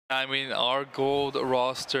I mean, our gold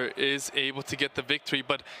roster is able to get the victory,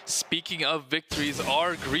 but speaking of victories,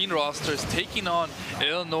 our green roster is taking on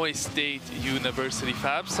Illinois State University.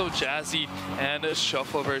 Fabso, Jazzy, and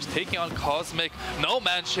Shuffleverse taking on Cosmic, No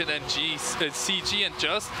Mansion, and CG, and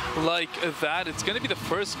just like that, it's going to be the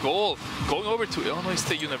first goal going over to Illinois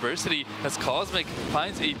State University as Cosmic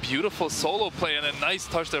finds a beautiful solo play and a nice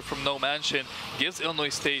touch there from No Mansion, gives Illinois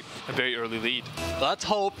State a very early lead. Let's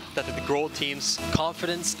hope that the gold team's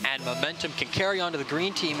confidence and momentum can carry on to the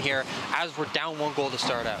green team here as we're down 1 goal to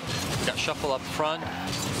start out. We got Shuffle up front,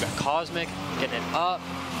 we got Cosmic getting it up,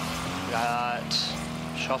 we got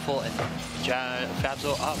Shuffle and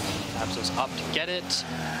Fabso up. Fabso's up to get it,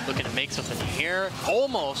 looking to make something here.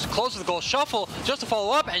 Almost close to the goal. Shuffle just to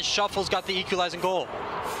follow up, and Shuffle's got the equalizing goal.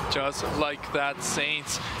 Just like that,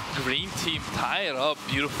 Saints green team tie it up.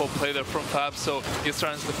 Beautiful play there from Fabso. Gets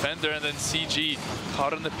around his defender, and then CG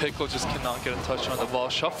caught in the pickle, just cannot get a touch on the ball.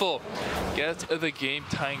 Shuffle gets the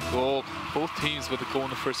game-tying goal. Both teams with a goal in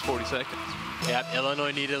the first 40 seconds. Yep,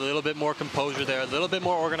 Illinois needed a little bit more composure there, a little bit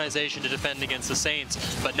more organization to defend against the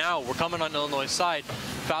Saints. But now we're coming on Illinois' side.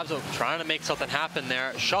 Fabso trying to make something happen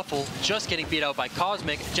there. Shuffle just getting beat out by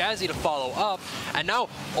Cosmic. Jazzy to follow up. And now,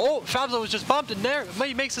 oh, Fabso was just bumped in there.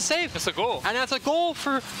 He makes a save. It's a goal. And that's a goal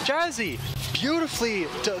for Jazzy. Beautifully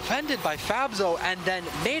defended by Fabso, and then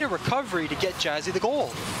made a recovery to get Jazzy the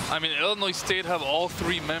goal. I mean, Illinois State have all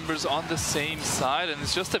 3 members on the same side, and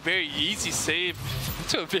it's just a very easy save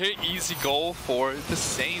to a very easy goal for the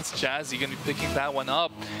Saints. Jazzy going to be picking that one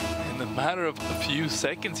up. In a matter of a few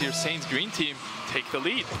seconds here, Saints green team take the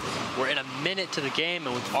lead. We're in a minute to the game,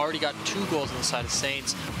 and we've already got 2 goals on the side of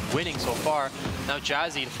Saints, winning so far. Now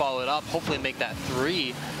Jazzy to follow it up, hopefully make that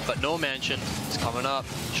 3, but No Mansion is coming up.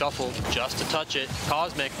 Shuffle just to touch it.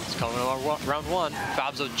 Cosmic is coming on round 1.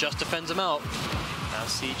 Fabso just defends him out. Now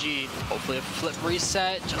CG, hopefully a flip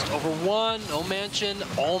reset, just over 1. No Mansion,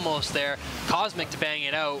 almost there. Cosmic to bang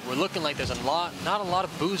it out. We're looking like there's not a lot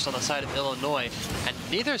of boost on the side of Illinois, and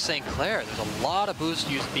neither is St. Clair. There's a lot of boost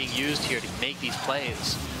being used here to make these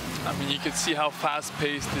plays. I mean, you can see how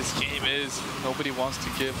fast-paced this game is. Nobody wants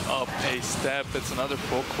to give up a step. It's another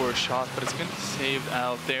full-court shot, but it's going to be saved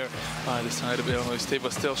out there by the side of Illinois State.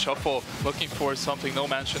 But still, Shuffle looking for something. No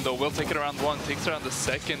Mansion, though, will take it around 1. Takes it around the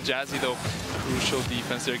 2nd. Jazzy, though, crucial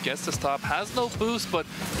defense there. Gets the stop. Has no boost, but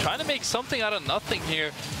trying to make something out of nothing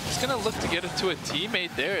here. He's going to look to get it to a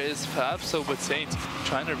teammate. There is Fabso, but Saints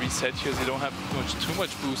trying to reset here as they don't have too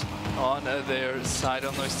much boost on their side.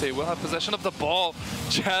 Illinois State will have possession of the ball.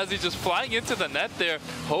 Jazzy just flying into the net there,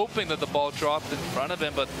 hoping that the ball dropped in front of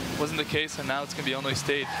him, but wasn't the case, and now it's going to be Illinois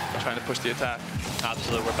State trying to push the attack.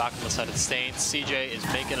 Absolutely, we're back on the side of the Saints. CJ is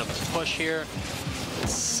making a push here.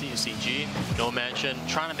 CG, No Mansion,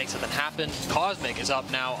 trying to make something happen. Cosmic is up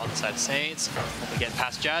now on the side of Saints. We get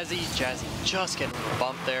past Jazzy. Jazzy just getting a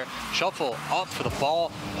bump there. Shuffle up for the ball.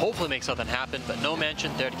 Hopefully make something happen, but No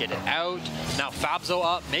Mansion there to get it out. Now Fabso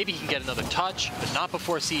up. Maybe he can get another touch, but not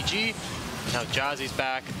before CG. Now Jazzy's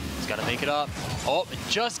back. He's got to make it up. Oh, and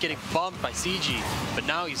just getting bumped by CG, but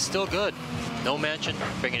now he's still good. No Mansion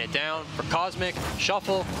bringing it down for Cosmic.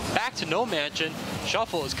 Shuffle back to No Mansion.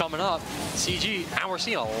 Shuffle is coming up. CG, and we're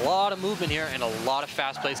seeing a lot of movement here and a lot of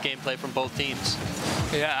fast-paced gameplay from both teams.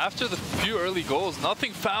 Yeah, after the few early goals,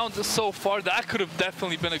 nothing found so far. That could have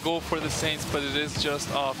definitely been a goal for the Saints, but it is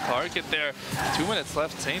just off target there. 2 minutes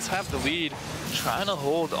left. Saints have the lead. Trying to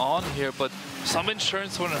hold on here, but some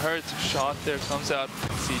insurance wouldn't hurt. Shot there comes out.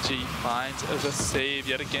 CG finds the save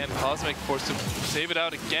yet again. Cosmic forced to save it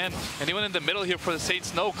out again. Anyone in the middle here for the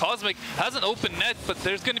Saints? No. Cosmic has an open net, but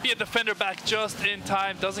there's going to be a defender back just in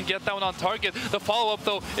time. Doesn't get that one on target. The follow-up,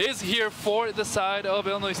 though, is here for the side of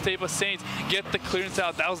Illinois State, but Saints get the clearance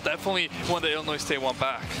out. That was definitely one that Illinois State want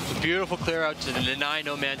back. Beautiful clear out to deny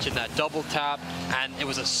No Mansion that double tap, and it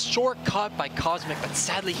was a short cut by Cosmic, but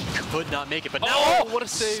sadly he could not make it. But now, what a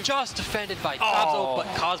save! Just defended by Fabso, but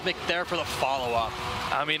Cosmic there for the follow-up.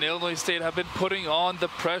 I mean, Illinois State have been putting on the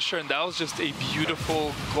pressure, and that was just a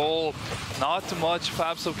beautiful goal. Not much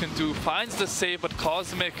Fabso can do. Finds the save, but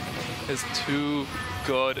Cosmic is too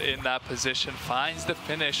good in that position. Finds the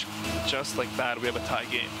finish. Just like that, we have a tie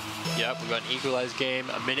game. Yep, we've got an equalized game.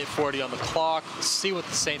 A minute 40 on the clock. Let's see what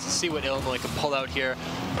the Saints, see what Illinois can pull out here.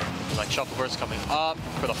 Like Shuffleverse coming up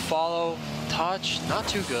for the follow. Touch, not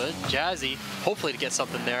too good. Jazzy, hopefully to get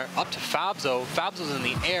something there. Up to Fabso. Fabso's in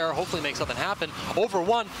the air, hopefully make something happen. Over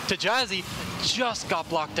 1 to Jazzy, just got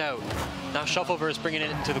blocked out. Now Shuffleverse bringing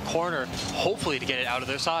it into the corner, hopefully to get it out of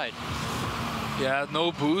their side. Yeah,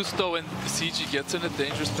 no boost though, and CG gets in a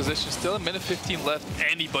dangerous position. Still a minute 15 left.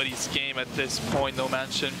 Anybody's game at this point. No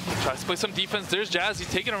Mansion tries to play some defense. There's Jazzy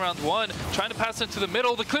taking around one, trying to pass into the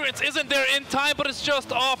middle. The clearance isn't there in time, but it's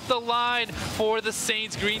just off the line for the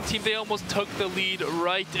Saints green team. They almost took the lead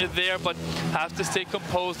right there, but have to stay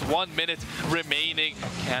composed. 1 minute remaining.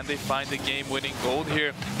 Can they find the game-winning goal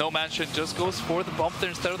here? No Mansion just goes for the bump there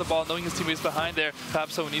instead of the ball, knowing his teammates behind there.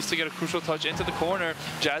 Fabso needs to get a crucial touch into the corner.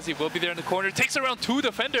 Jazzy will be there in the corner. Takes around 2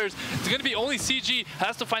 defenders. It's going to be only CG.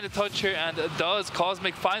 Has to find a touch here, and does.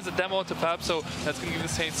 Cosmic finds the demo into Fabso. That's going to give the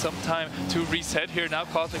Saints some time to reset here. Now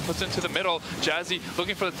Cosmic puts it into the middle. Jazzy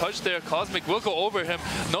looking for the touch there. Cosmic will go over him.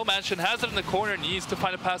 No Mansion has it in the corner. Needs to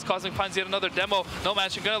find a pass. Cosmic finds yet another demo. No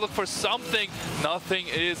Mansion going to look for something. Nothing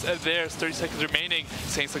is there. 30 seconds remaining.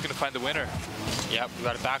 Saints looking to find the winner. Yep, we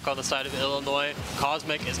got it back on the side of Illinois.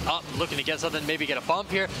 Cosmic is up, looking to get something, maybe get a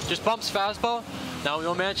bump here. Just bumps Fastball. Now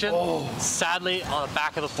No Mansion, sadly, on the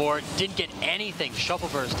back of the board, didn't get anything. Shuffle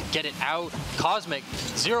burst to get it out. Cosmic,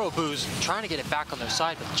 0 boost, trying to get it back on their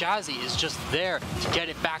side, but Jazzy is just there to get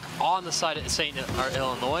it back on the side of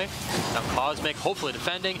Illinois. Now Cosmic, hopefully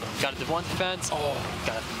defending, got a one defense,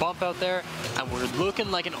 got a bump out there, and we're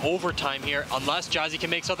looking like an overtime here, unless Jazzy can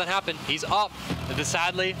make something happen. He's up.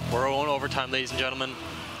 Sadly, we're going overtime, ladies and gentlemen.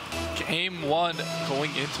 Game 1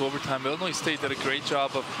 going into overtime. Illinois State did a great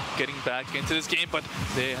job of getting back into this game, but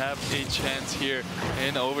they have a chance here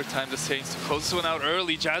in overtime. The Saints to close this one out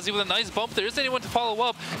early. Jazzy with a nice bump. There isn't anyone to follow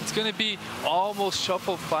up. It's going to be almost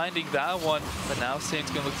Shuffle finding that one, but now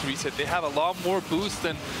Saints going to look to reset. They have a lot more boost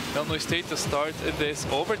than Illinois State to start this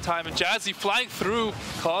overtime, and Jazzy flying through.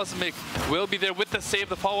 Cosmic will be there with the save.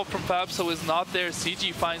 The follow-up from Fabso is not there.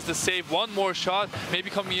 CG finds the save. One more shot, maybe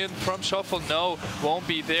coming in from Shuffle. No, won't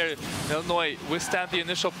be there. Illinois withstand the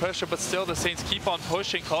initial pressure, but still the Saints keep on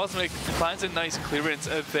pushing. Cosmic finds a nice clearance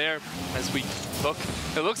there as we look.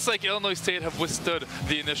 It looks like Illinois State have withstood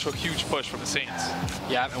the initial huge push from the Saints.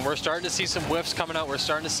 Yeah, and we're starting to see some whiffs coming out. We're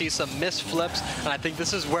starting to see some missed flips, and I think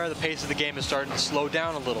this is where the pace of the game is starting to slow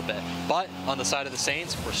down a little bit. But on the side of the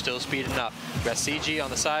Saints, we're still speeding up. We got CG on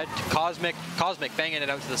the side to Cosmic. Cosmic banging it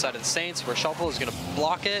out to the side of the Saints, where Shuffle is going to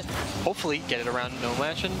block it. Hopefully get it around No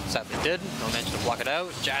Mansion. Sadly did. No Mansion to block it out.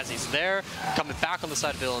 Jazzy's there. Coming back on the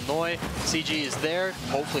side of Illinois. CG is there,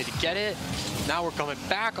 hopefully to get it. Now we're coming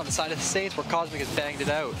back on the side of the Saints, where Cosmic has banged it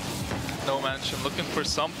out. No Mansion looking for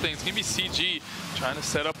something. It's going to be CG trying to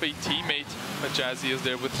set up a teammate, but Jazzy is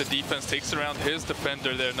there with the defense, takes around his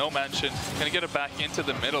defender there. No Mansion going to get it back into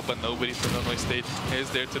the middle, but nobody from Illinois State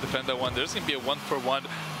is there to defend that one. There's going to be a 1-for-1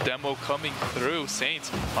 demo coming through.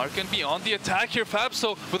 Saints are going to be on the attack here.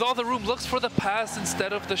 Fabso with all the room looks for the pass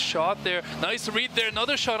instead of the shot there. Nice read there.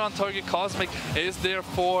 Another shot on target. Cosmic is there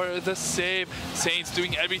for the save. Saints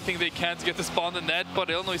doing everything they can to get this ball in the net,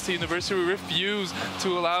 but Illinois State University refuse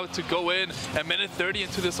to allow it to go in. A minute 30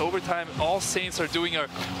 into this overtime, all Saints are doing are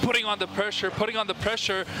putting on the pressure, putting on the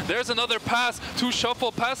pressure. There's another pass to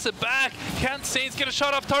Shuffle, pass it back. Can Saints get a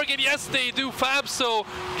shot off target? Yes, they do. Fabso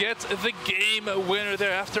gets the game winner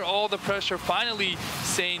there after all the pressure. Finally,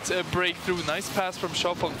 Saints break through. Nice pass from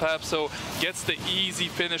Shuffle, and Fabso gets the easy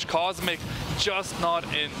finish. Cosmic just not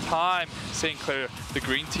in time. St. Clair, the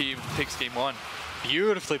green team, takes game 1.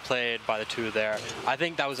 Beautifully played by the two there. I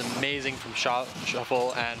think that was amazing from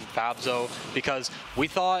Shuffle and Fabso, because we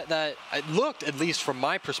thought that, it looked, at least from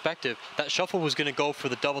my perspective, that Shuffle was going to go for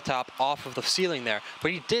the double tap off of the ceiling there,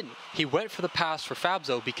 but he didn't. He went for the pass for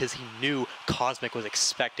Fabso because he knew Cosmic was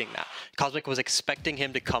expecting that. Cosmic was expecting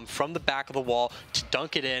him to come from the back of the wall to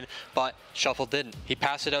dunk it in, but Shuffle didn't. He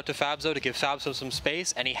passed it out to Fabso to give Fabso some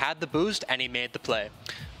space, and he had the boost, and he made the play.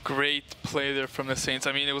 Great play there from the Saints.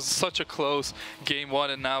 I mean, it was such a close game 1,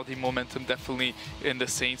 and now the momentum definitely in the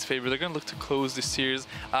Saints' favor. They're going to look to close the series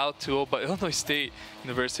out 2-0, but Illinois State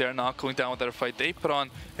University are not going down without a fight. They put on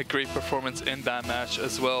a great performance in that match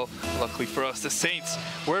as well. Luckily for us, the Saints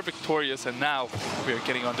were victorious, and now we are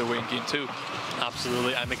getting underway in game 2.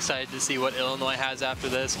 Absolutely. I'm excited to see what Illinois has after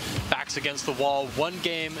this. Backs against the wall, 1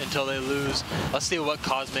 game until they lose. Let's see what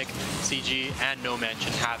Cosmic, CG, and No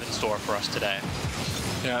Mansion have in store for us today.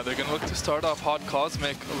 Yeah, they're going to look to start off hot.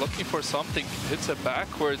 Cosmic looking for something, hits it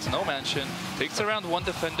backwards. No Mansion takes around 1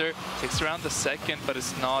 defender, takes around the second, but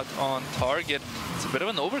it's not on target. It's a bit of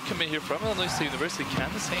an overcommit here from Illinois State University.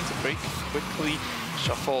 Can the Saints break quickly?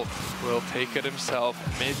 Shuffle will take it himself.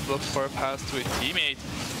 Mid looks for a pass to a teammate,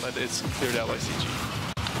 but it's cleared out by CG.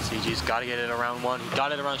 CG's got to get it around one. He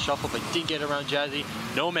got it around Shuffle, but he didn't get it around Jazzy.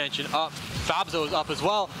 No mention up. Fabzo is up as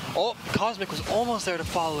well. Oh, Cosmic was almost there to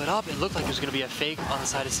follow it up. It looked like it was going to be a fake on the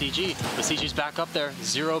side of CG. But CG's back up there.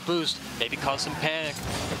 0 boost. Maybe cause some panic.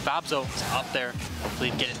 Fabzo is up there. Hopefully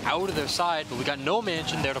get it out of their side. But we got No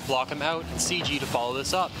Mansion there to block him out and CG to follow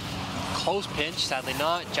this up. Close pinch. Sadly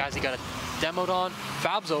not. Jazzy got it demoed on.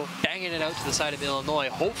 Fabzo banging it out to the side of Illinois.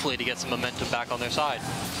 Hopefully to get some momentum back on their side.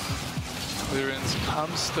 Clearance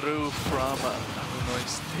comes through from Illinois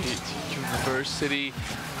State University.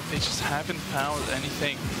 They just haven't found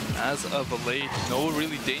anything as of late. No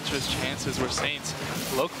really dangerous chances where Saints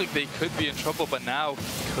look like they could be in trouble, but now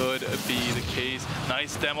could be the case.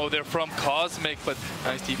 Nice demo there from Cosmic, but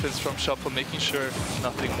nice defense from Shuffle, making sure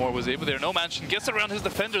nothing more was able there. No Mansion gets around his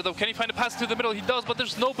defender though. Can he find a pass through the middle? He does, but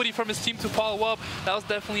there's nobody from his team to follow up. That was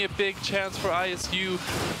definitely a big chance for ISU.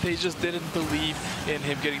 They just didn't believe in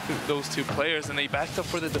him getting through those two players, and they backed up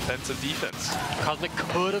for the defensive defense. Cosmic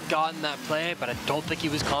could have gotten that play, but I don't think he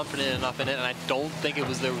was confident enough in it, and I don't think there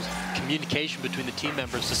was communication between the team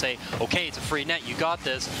members to say, okay, it's a free net, you got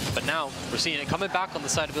this. But now we're seeing it coming back on the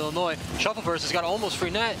side of Illinois. Shuffleverse has got almost free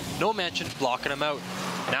net. No Mansion blocking him out.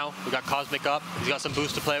 Now we got Cosmic up. He's got some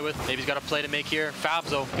boost to play with. Maybe he's got a play to make here.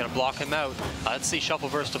 Fabzo gonna block him out. Let's see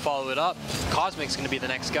Shuffleverse to follow it up. Cosmic's gonna be the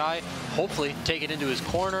next guy. Hopefully take it into his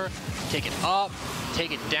corner, take it up,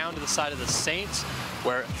 take it down to the side of the Saints,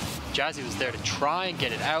 where Jazzy was there to try and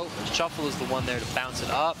get it out. Shuffle is the one there to bounce it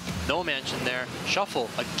up. No Mansion there. Shuffle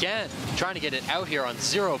again trying to get it out here on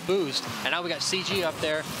 0 boost. And now we got CG up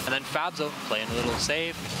there, and then Fabzo playing a little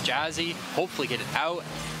safe. Jazzy hopefully get it out.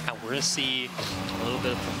 And we're gonna see a little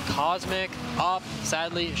bit from Cosmic up.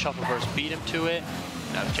 Sadly, Shuffleverse beat him to it.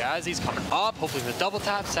 Now Jazzy's coming up, hopefully with a double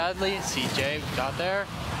tap. Sadly, CJ got there.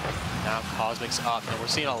 Now Cosmic's up, and we're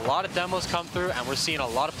seeing a lot of demos come through, and we're seeing a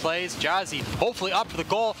lot of plays. Jazzy hopefully up for the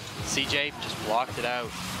goal. CJ just blocked it out.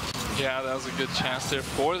 Yeah, that was a good chance there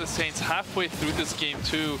for the Saints halfway through this game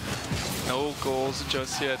too. No goals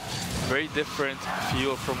just yet. Very different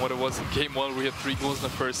feel from what it was in game 1. We had 3 goals in the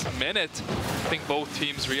first minute. I think both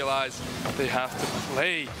teams realize they have to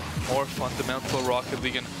play more fundamental Rocket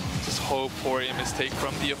League and just hope for a mistake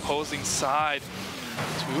from the opposing side.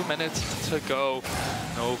 2 minutes to go.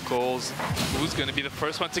 No goals. Who's going to be the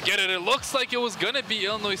first one to get it? It looks like it was going to be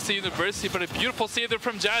Illinois State University, but a beautiful save there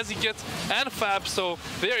from Jazzy Gets and Fab, so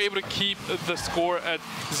they are able to keep the score at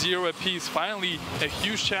 0 apiece. Finally, a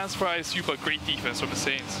huge chance for ISU, but great defense from the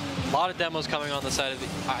Saints. A lot of demos coming on the side of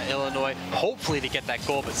the, Illinois. Hopefully to get that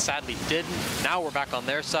goal, but sadly didn't. Now we're back on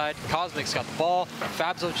their side. Cosmic's got the ball.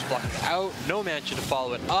 Fabzo just blocked it out. No Mansion to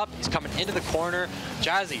follow it up. He's coming into the corner.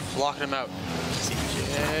 Jazzy blocking him out.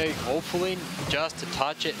 CJ, hopefully just to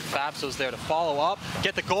touch it. Fabzo's there to follow up.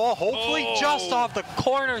 Get the goal, hopefully just off the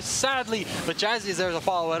corner, sadly. But Jazzy's there to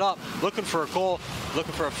follow it up. Looking for a goal,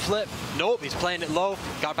 looking for a flip. Nope, he's playing it low.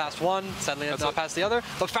 Got past one, sadly not past the other.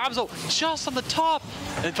 But Fabzo just on the top.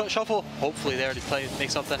 And Shuffle, hopefully there to play, make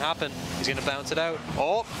something happen. He's gonna bounce it out.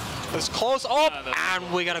 Oh, it's close. Oh,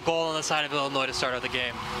 and we got a goal on the side of Illinois to start out the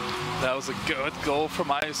game. That was a good goal from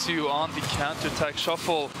ISU on the counterattack.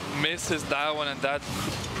 Shuffle misses that one, and that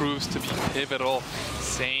proves to be pivotal.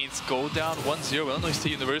 Saints go down 1-0. Illinois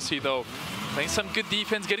State University, though, playing some good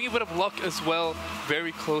defense, getting a bit of luck as well.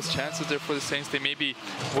 Very close chances there for the Saints. They maybe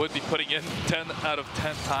would be putting in 10 out of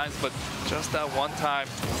 10 times, but just that one time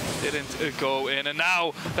didn't go in. And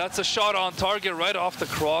now that's a shot on target right off the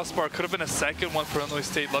crossbar. Could have been a second one for Illinois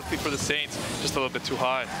State. Luckily for the Saints, just a little bit too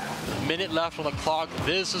high. Minute left on the clock.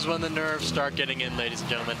 This is when the nerves start getting in, ladies and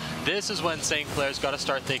gentlemen. This is when St. Clair's got to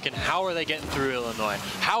start thinking, how are they getting through Illinois?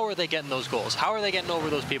 How are they getting those goals? How are they getting over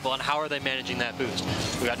those people? And how are they managing that boost?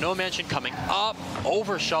 We got No Mansion coming up,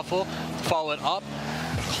 over Shuffle, follow it up.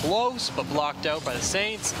 Close, but blocked out by the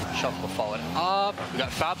Saints. Shuffle followed up. We got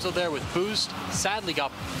Fabzo there with boost. Sadly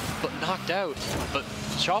got knocked out, but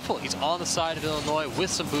Shuffle, he's on the side of Illinois with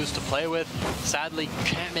some boost to play with. Sadly,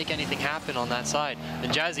 can't make anything happen on that side.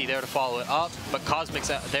 And Jazzy there to follow it up, but Cosmic's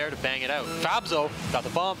there to bang it out. Fabzo got the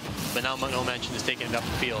bump, but now No Mansion is taking it up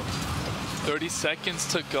the field. 30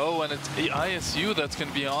 seconds to go, and it's ISU that's going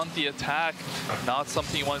to be on the attack. Not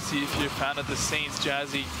something you want to see if you're a fan of the Saints.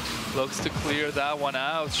 Jazzy looks to clear that one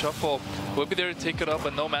out. Shuffle will be there to take it up,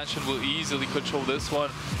 and No Mansion will easily control this one.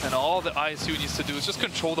 And all the ISU needs to do is just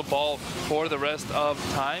control the ball for the rest of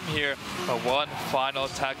time here. But one final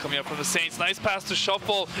attack coming up from the Saints. Nice pass to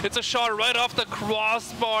Shuffle. It's a shot right off the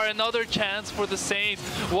crossbar. Another chance for the Saints.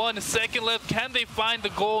 1 second left. Can they find the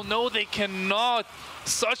goal? No, they cannot.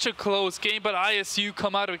 Such a close game, but ISU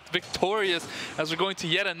come out victorious as we're going to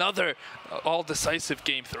yet another all-decisive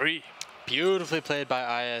game 3. Beautifully played by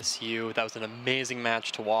ISU. That was an amazing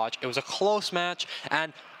match to watch. It was a close match,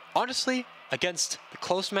 and honestly, against the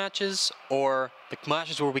close matches or the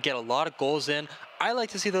matches where we get a lot of goals in, I like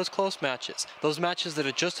to see those close matches. Those matches that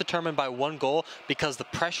are just determined by one goal because the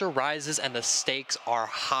pressure rises and the stakes are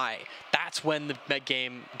high. That's when the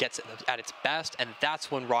game gets at its best, and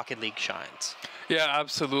that's when Rocket League shines. Yeah,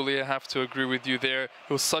 absolutely. I have to agree with you there.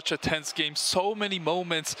 It was such a tense game. So many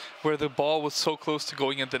moments where the ball was so close to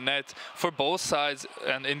going in the net for both sides.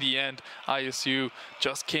 And in the end, ISU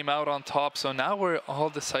just came out on top. So now we're all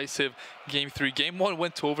decisive. Game 3. Game 1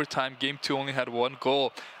 went to overtime. Game 2 only had 1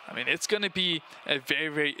 goal. I mean, it's going to be a very,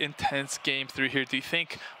 very intense Game 3 here. Do you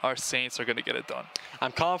think our Saints are going to get it done?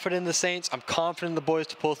 I'm confident in the Saints. I'm confident in the boys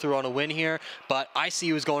to pull through on a win here. But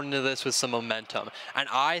ICU is going into this with some momentum. And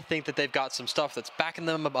I think that they've got some stuff that's backing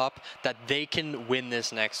them up that they can win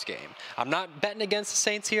this next game. I'm not betting against the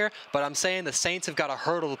Saints here, but I'm saying the Saints have got a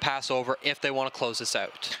hurdle to pass over if they want to close this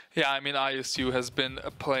out. Yeah, I mean, ISU has been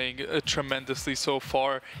playing tremendously so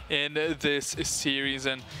far in this series.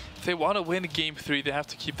 And if they want to win Game 3, they have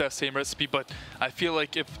to keep that same recipe. But I feel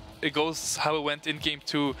like if it goes how it went in Game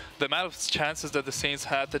 2, the amount of chances that the Saints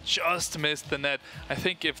had to just miss the net, I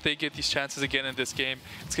think if they get these chances again in this game,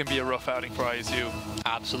 it's going to be a rough outing for ISU.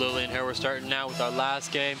 Absolutely, and here we're starting now with our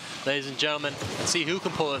last game. Ladies and gentlemen, let's see who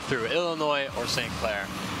can pull it through, Illinois or St. Clair.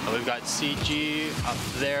 And we've got CG up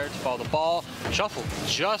there to follow the ball. Shuffle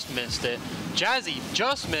just missed it. Jazzy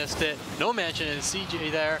just missed it. No mention in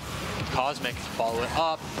CG there. Cosmic to follow it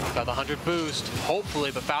up. Got the 100 boost,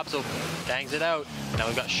 hopefully, but Fabzo bangs it out. Now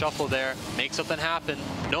we've got Shuffle there, make something happen.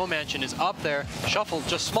 No mention is up there. Shuffle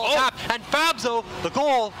just small tap, and Fabzo, the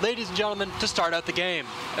goal, ladies and gentlemen, to start out the game.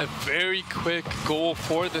 A very quick goal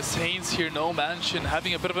for the Saints here. No mention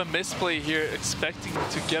having a bit of a misplay here, expecting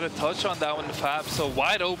to get a touch on that one. Fabzo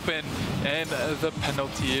wide open in the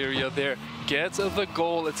penalty area there. Gets the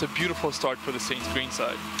goal. It's a beautiful start for the Saints green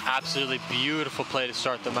side. Absolutely beautiful play to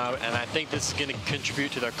start them out, and I think this is going to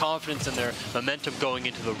contribute to their confidence and their momentum going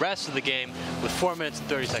into the rest of the game with 4 minutes and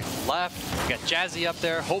 30 seconds left. We got Jazzy up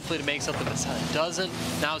there, hopefully to make something, but Sally doesn't.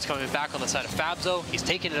 Now it's coming back on the side of Fabzo. He's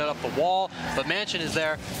taking it up the wall, but Mansion is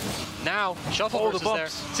there. Now, Shuffle versus there.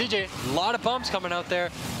 CJ, a lot of bumps coming out there.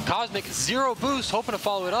 Cosmic, 0 boost, hoping to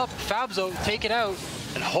follow it up. Fabzo, take it out.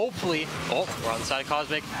 And hopefully, we're on the side of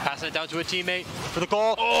Cosmic, passing it down to a teammate for the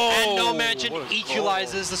goal. And No Mansion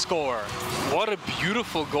equalizes the score. What a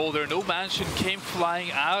beautiful goal there. No Mansion came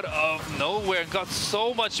flying out of nowhere and got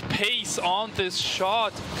so much pace on this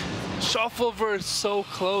shot. Shuffle was so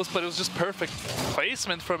close, but it was just perfect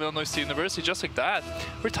placement from Illinois State University. Just like that,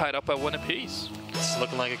 we're tied up at 1 apiece. It's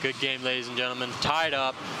looking like a good game, ladies and gentlemen. Tied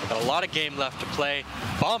up, got a lot of game left to play.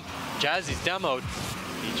 Bump, Jazzy's demoed.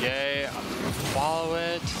 CJ, follow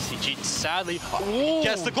it. CG sadly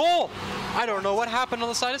gets the goal. I don't know what happened on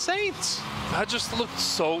the side of Saints. That just looked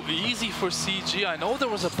so easy for CG. I know there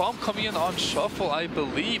was a bump coming in on Shuffle, I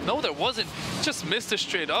believe. No, there wasn't. Just missed it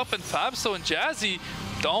straight up, and Fabzo and Jazzy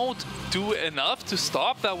don't do enough to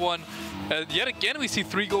stop that one. Yet again, we see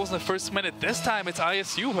 3 goals in the first minute. This time, it's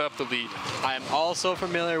ISU who have the lead. I am also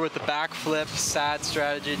familiar with the backflip sad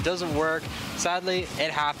strategy. It doesn't work. Sadly,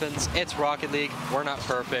 it happens. It's Rocket League. We're not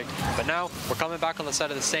perfect. But now, we're coming back on the side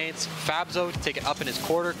of the Saints. Fabzo to take it up in his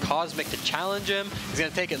quarter. Cosmic to challenge him. He's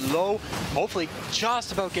going to take it low. Hopefully,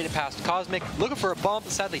 just about getting past Cosmic. Looking for a bump.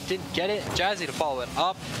 Sadly, didn't get it. Jazzy to follow it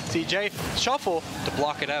up. CJ, Shuffle to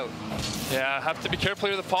block it out. Yeah, have to be careful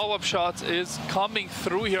here. The follow-up shot is coming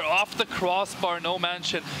through here off the crossbar. No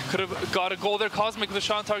Mansion could have got a goal there. Cosmic with a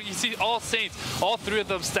shot on target. You see all Saints, all 3 of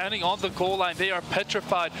them standing on the goal line. They are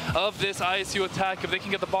petrified of this ISU attack. If they can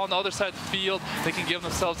get the ball on the other side of the field, they can give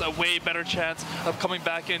themselves a way better chance of coming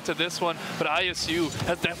back into this one. But ISU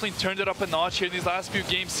has definitely turned it up a notch here in these last few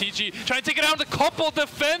games. CG trying to take it out to a couple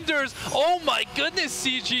defenders. Oh my goodness,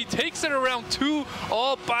 CG takes it around 2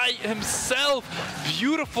 all by himself.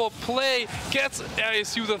 Beautiful play. Gets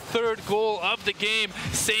ISU the 3rd goal of the game.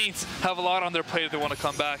 Saints have a lot on their plate if they want to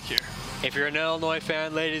come back here. If you're an Illinois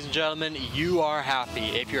fan, ladies and gentlemen, you are happy.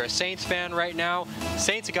 If you're a Saints fan right now,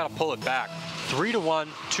 Saints have got to pull it back. 3-1,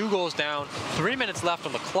 2 goals down, 3 minutes left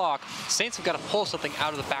on the clock. Saints have got to pull something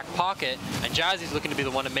out of the back pocket, and Jazzy's looking to be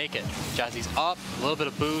the one to make it. Jazzy's up, a little bit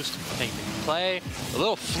of boost, taking the play, a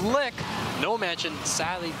little flick. No Mansion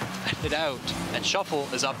sadly it out, and Shuffle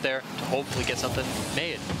is up there to hopefully get something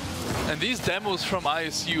made. And these demos from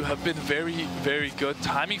ISU have been very, very good.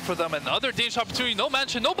 Timing for them. Another dangerous opportunity. No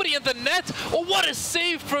mansion. Nobody in the net. Oh, what a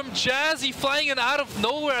save from Jazzy, flying in out of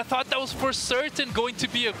nowhere. I thought that was for certain going to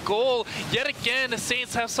be a goal. Yet again, the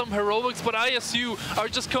Saints have some heroics, but ISU are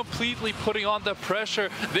just completely putting on the pressure.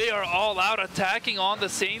 They are all out attacking on the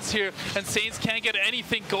Saints here, and Saints can't get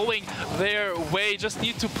anything going their way. Just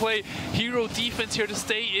need to play hero defense here to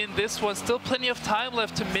stay in this one. Still plenty of time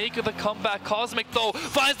left to make the comeback. Cosmic, though,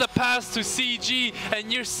 finds the pass to CG,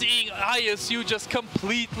 and you're seeing ISU just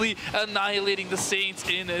completely annihilating the Saints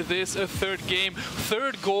in this third game.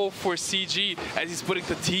 Third goal for CG as he's putting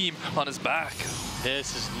the team on his back.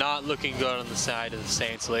 This is not looking good on the side of the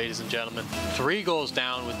Saints, ladies and gentlemen. 3 goals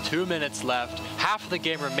down with 2 minutes left, half of the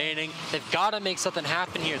game remaining. They've got to make something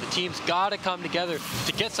happen here. The team's got to come together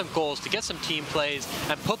to get some goals, to get some team plays,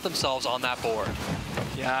 and put themselves on that board.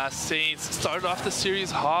 Yeah, Saints started off the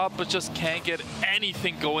series hot, but just can't get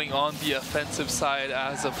anything going on the offensive side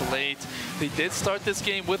as of late. They did start this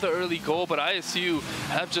game with an early goal, but ISU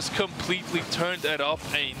have just completely turned it up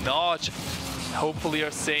a notch. Hopefully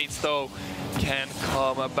our Saints, though, can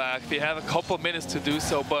come back. They have a couple minutes to do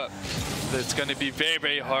so, but it's going to be very,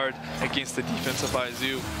 very hard against the defense of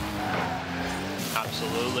ISU.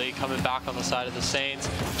 Absolutely. Coming back on the side of the Saints.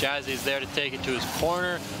 Jazzy's there to take it to his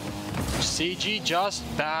corner. CG just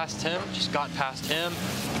past him, just got past him.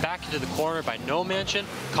 Back into the corner by No Mansion.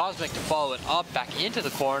 Cosmic to follow it up, back into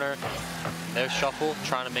the corner. There's Shuffle,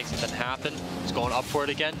 trying to make something happen. He's going up for it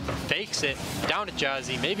again, fakes it, down to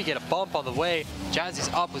Jazzy, maybe get a bump on the way. Jazzy's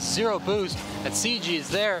up with 0 boost, and CG is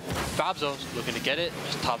there. Fabzo's looking to get it,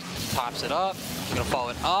 just tops it up. He's gonna follow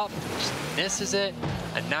it up, just misses it.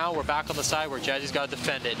 And now we're back on the side where Jazzy's gotta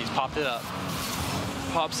defend it, and he's popped it up.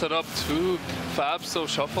 Pops it up to Fabzo.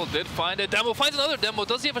 Shuffle did find it. Demo finds another demo.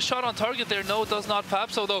 Does he have a shot on target there? No, does not.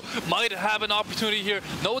 Fabzo, though, might have an opportunity here.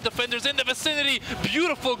 No defenders in the vicinity.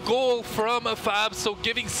 Beautiful goal from Fabzo,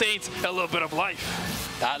 giving Saints a little bit of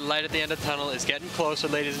life. That light at the end of the tunnel is getting closer,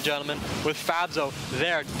 ladies and gentlemen, with Fabzo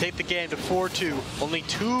there to take the game to 4-2. Only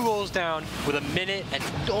 2 goals down with a minute and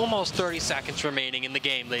almost 30 seconds remaining in the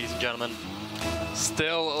game, ladies and gentlemen.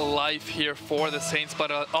 Still life here for the Saints,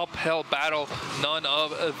 but an uphill battle, none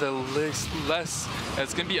of the less.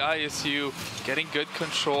 It's going to be ISU getting good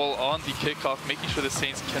control on the kickoff, making sure the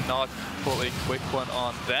Saints cannot pull a quick one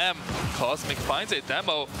on them. Cosmic finds a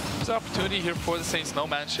demo. There's an opportunity here for the Saints. No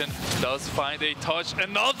Mansion does find a touch.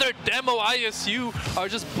 Another demo. ISU are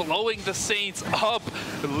just blowing the Saints up,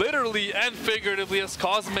 literally and figuratively, as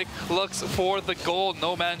Cosmic looks for the goal.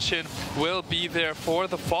 No Mansion will be there for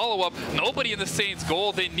the follow-up. Nobody in the Saints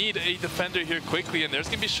goal. They need a defender here quickly, and there's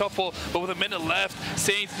going to be Shuffle, but with a minute left,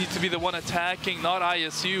 Saints need to be the one attacking, not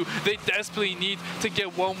ISU. They desperately need to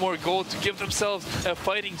get one more goal to give themselves a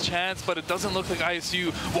fighting chance, but it doesn't look like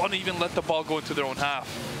ISU want to even let the ball go into their own half.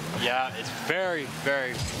 Yeah, it's very,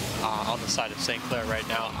 very on the side of St. Clair right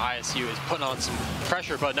now. ISU is putting on some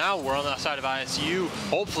pressure, but now we're on the side of ISU.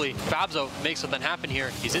 Hopefully, Fabzo makes something happen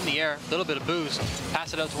here. He's in the air, a little bit of boost,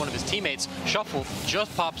 pass it out to one of his teammates. Shuffle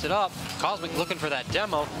just pops it up. Cosmic looking for that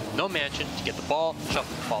demo. No Mansion to get the ball.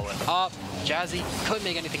 Shuffle follow it up. Jazzy couldn't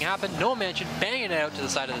make anything happen. No Mansion banging it out to the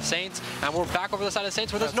side of the Saints, and we're back over the side of the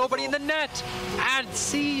Saints where there's nobody in the net. And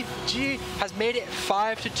CG has made it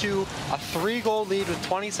 5-2, a 3-goal lead with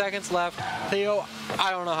 20 seconds left. Theo, I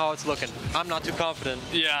don't know how it's looking. I'm not too confident.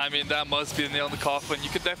 Yeah, I mean, that must be the nail in the coffin. You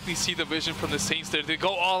could definitely see the vision from the Saints there. They go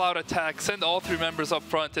all-out attack, send all 3 members up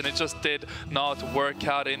front, and it just did not work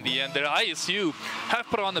out in the end there. ISU have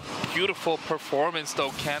put on a beautiful performance, though.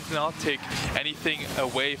 Cannot take anything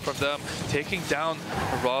away from them. Taking down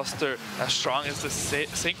a roster as strong as the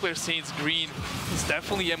St. Clair Saints green is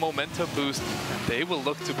definitely a momentum boost. They will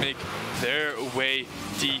look to make their way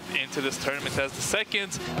deep into this tournament as the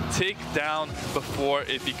seconds tick down before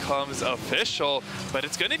it becomes official. But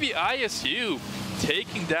it's going to be ISU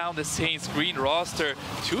taking down the Saints green roster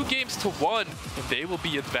 2-1, and they will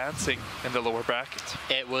be advancing in the lower bracket.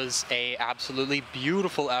 It was a absolutely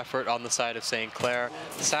beautiful effort on the side of St. Clair.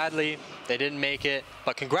 Sadly, they didn't make it,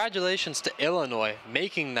 but congratulations to Illinois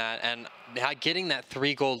making that and getting that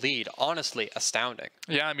 3-goal lead. Honestly, astounding.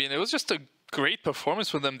 Yeah, I mean, it was just a great performance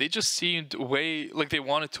from them. They just seemed way like they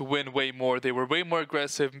wanted to win way more. They were way more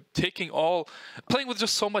aggressive, playing with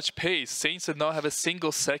just so much pace. Saints did not have a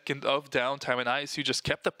single second of downtime, and ISU just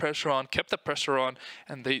kept the pressure on,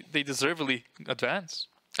 and they deservedly advanced.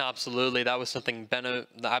 Absolutely. That was something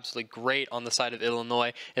absolutely great on the side of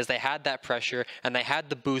Illinois, is they had that pressure and they had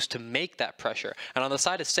the boost to make that pressure. And on the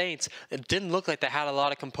side of Saints, it didn't look like they had a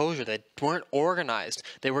lot of composure. They weren't organized.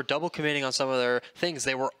 They were double committing on some of their things.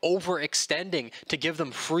 They were overextending to give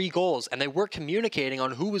them free goals, and they were communicating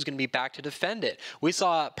on who was going to be back to defend it. We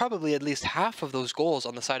saw probably at least half of those goals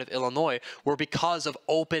on the side of Illinois were because of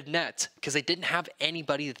open nets, because they didn't have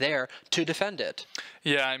anybody there to defend it.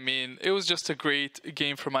 Yeah, I mean, it was just a great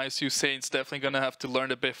game from ISU Saints. Definitely going to have to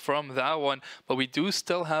learn a bit from that one. But we do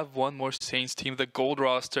still have one more Saints team, the Gold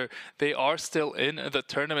roster. They are still in the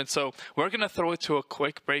tournament. So we're going to throw it to a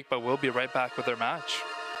quick break, but we'll be right back with our match.